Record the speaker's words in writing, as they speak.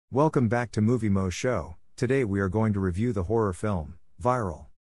Welcome back to Movie Moshow. Today we are going to review the horror film, Viral.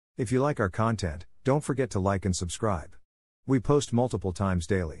 If you like our content, don't forget to like and subscribe. We post multiple times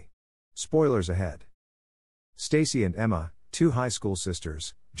daily. Spoilers ahead. Stacy and Emma, two high school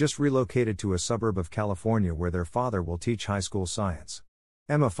sisters, just relocated to a suburb of California where their father will teach high school science.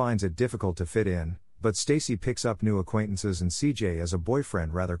 Emma finds it difficult to fit in, but Stacy picks up new acquaintances and CJ as a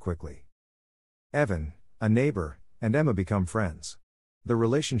boyfriend rather quickly. Evan, a neighbor, and Emma become friends. The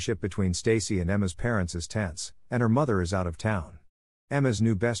relationship between Stacy and Emma's parents is tense, and her mother is out of town. Emma's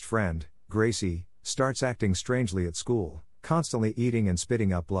new best friend, Gracie, starts acting strangely at school, constantly eating and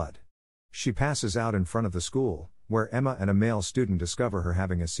spitting up blood. She passes out in front of the school, where Emma and a male student discover her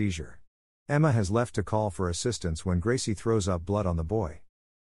having a seizure. Emma has left to call for assistance when Gracie throws up blood on the boy.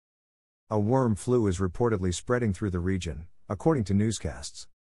 A worm flu is reportedly spreading through the region, according to newscasts.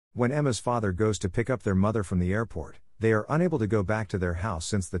 When Emma's father goes to pick up their mother from the airport, they are unable to go back to their house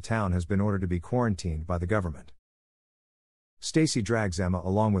since the town has been ordered to be quarantined by the government. Stacy drags Emma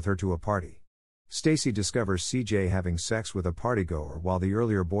along with her to a party. Stacy discovers CJ having sex with a partygoer while the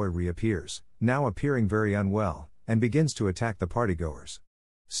earlier boy reappears, now appearing very unwell, and begins to attack the partygoers.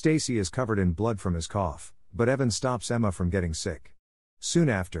 Stacy is covered in blood from his cough, but Evan stops Emma from getting sick. Soon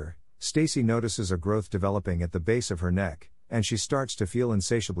after, Stacy notices a growth developing at the base of her neck, and she starts to feel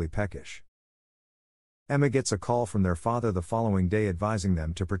insatiably peckish. Emma gets a call from their father the following day advising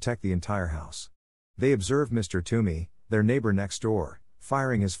them to protect the entire house. They observe Mr. Toomey, their neighbor next door,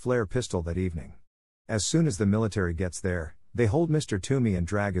 firing his flare pistol that evening. As soon as the military gets there, they hold Mr. Toomey and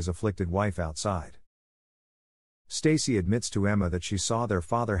drag his afflicted wife outside. Stacy admits to Emma that she saw their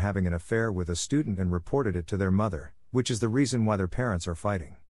father having an affair with a student and reported it to their mother, which is the reason why their parents are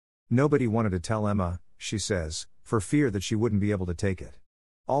fighting. Nobody wanted to tell Emma, she says, for fear that she wouldn't be able to take it.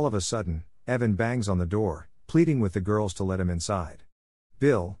 All of a sudden, Evan bangs on the door, pleading with the girls to let him inside.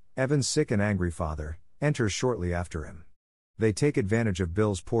 Bill, Evan's sick and angry father, enters shortly after him. They take advantage of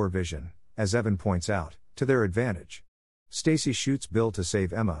Bill's poor vision, as Evan points out, to their advantage. Stacy shoots Bill to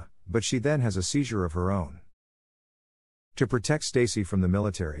save Emma, but she then has a seizure of her own. To protect Stacy from the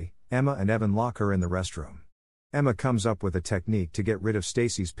military, Emma and Evan lock her in the restroom. Emma comes up with a technique to get rid of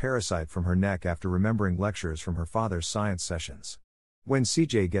Stacy's parasite from her neck after remembering lectures from her father's science sessions. When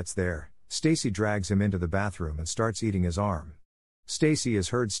CJ gets there, Stacy drags him into the bathroom and starts eating his arm. Stacy is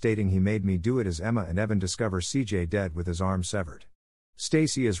heard stating "he made me do it" as Emma and Evan discover CJ dead with his arm severed.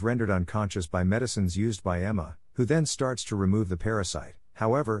 Stacy is rendered unconscious by medicines used by Emma, who then starts to remove the parasite.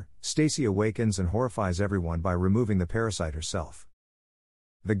 However, Stacy awakens and horrifies everyone by removing the parasite herself.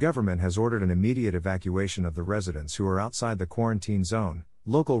 The government has ordered an immediate evacuation of the residents who are outside the quarantine zone,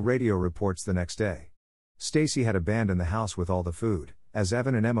 local radio reports the next day. Stacy had abandoned the house with all the food, as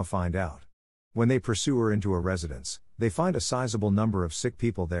Evan and Emma find out. When they pursue her into a residence, they find a sizable number of sick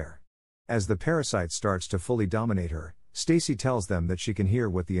people there. As the parasite starts to fully dominate her, Stacy tells them that she can hear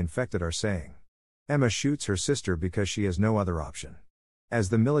what the infected are saying. Emma shoots her sister because she has no other option. As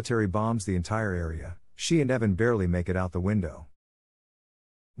the military bombs the entire area, she and Evan barely make it out the window.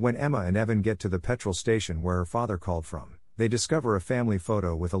 When Emma and Evan get to the petrol station where her father called from, they discover a family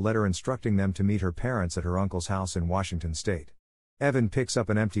photo with a letter instructing them to meet her parents at her uncle's house in Washington state. Evan picks up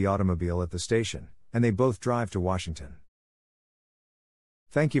an empty automobile at the station, and they both drive to Washington.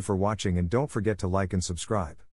 Thank you for watching and don't forget to like and subscribe.